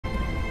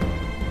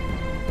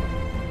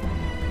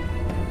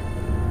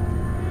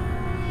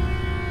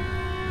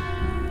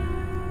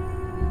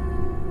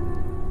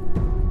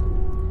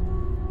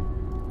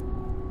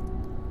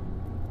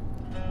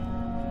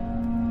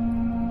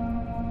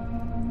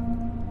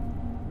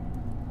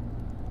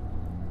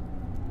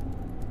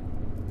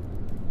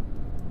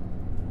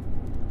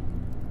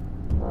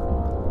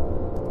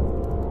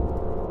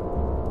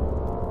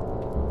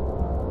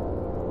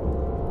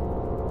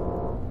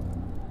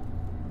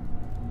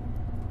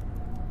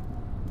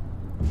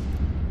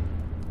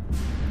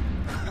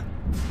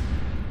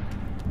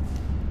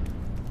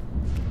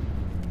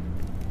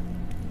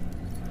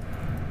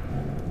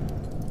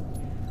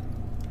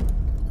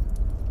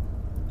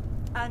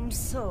And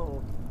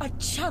so, a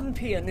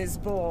champion is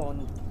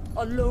born.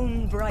 A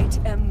lone bright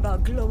ember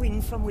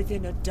glowing from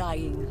within a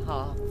dying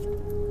hearth.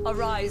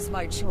 Arise,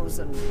 my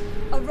chosen.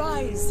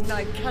 Arise,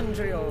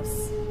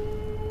 Nicandrios.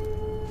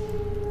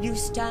 You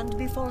stand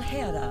before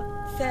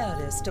Hera,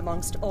 fairest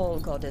amongst all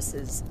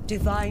goddesses,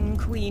 divine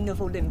queen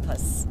of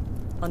Olympus.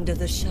 Under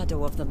the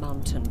shadow of the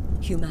mountain,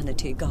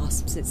 humanity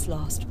gasps its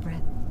last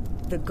breath.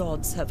 The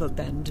gods have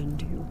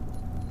abandoned you.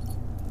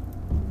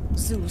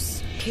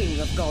 Zeus, king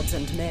of gods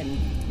and men,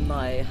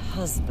 my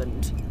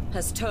husband,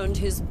 has turned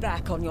his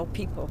back on your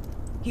people.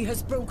 He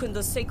has broken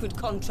the sacred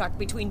contract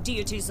between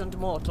deities and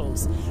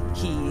mortals.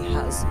 He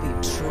has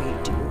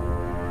betrayed you.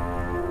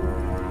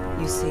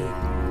 You see,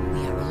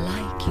 we are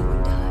alike, you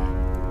and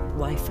I.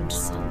 Wife and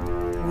son,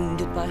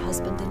 wounded by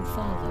husband and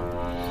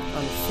father.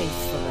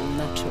 Unfaithful in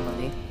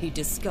matrimony, he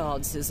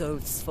discards his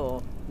oaths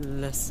for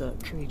lesser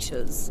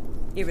creatures.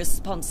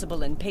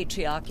 Irresponsible in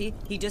patriarchy,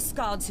 he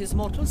discards his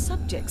mortal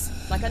subjects,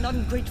 like an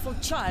ungrateful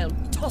child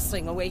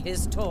tossing away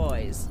his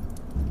toys.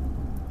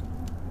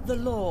 The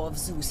law of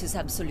Zeus is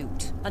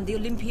absolute, and the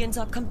Olympians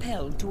are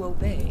compelled to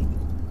obey.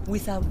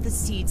 Without the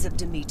seeds of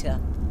Demeter,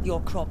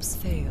 your crops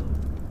fail.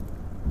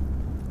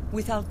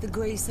 Without the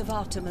grace of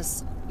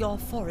Artemis, your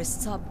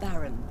forests are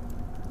barren.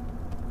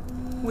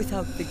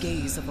 Without the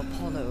gaze of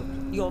Apollo,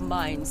 your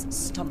minds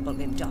stumble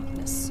in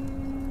darkness.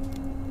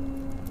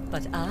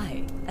 But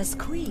I, as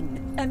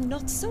queen, am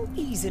not so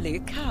easily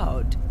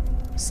cowed.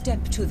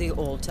 Step to the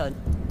altar.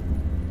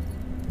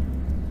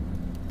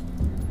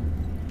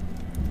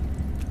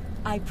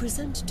 I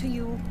present to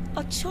you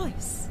a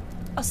choice.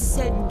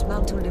 Ascend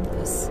Mount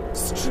Olympus,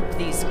 strip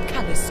these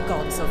callous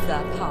gods of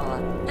their power,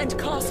 and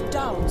cast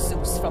down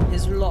Zeus from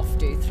his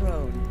lofty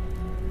throne.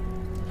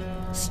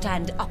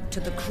 Stand up to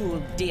the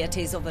cruel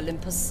deities of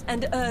Olympus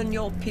and earn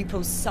your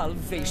people's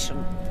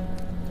salvation.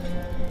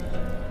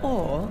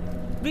 Or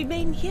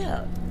remain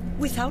here,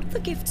 without the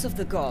gifts of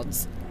the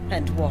gods,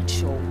 and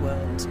watch your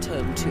world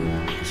turn to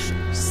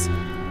ashes.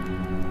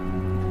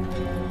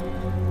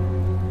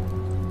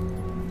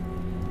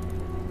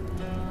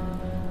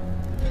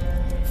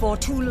 For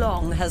too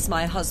long has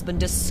my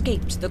husband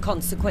escaped the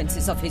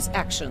consequences of his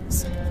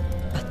actions.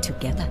 But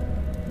together,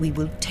 we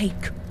will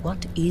take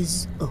what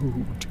is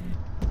owed.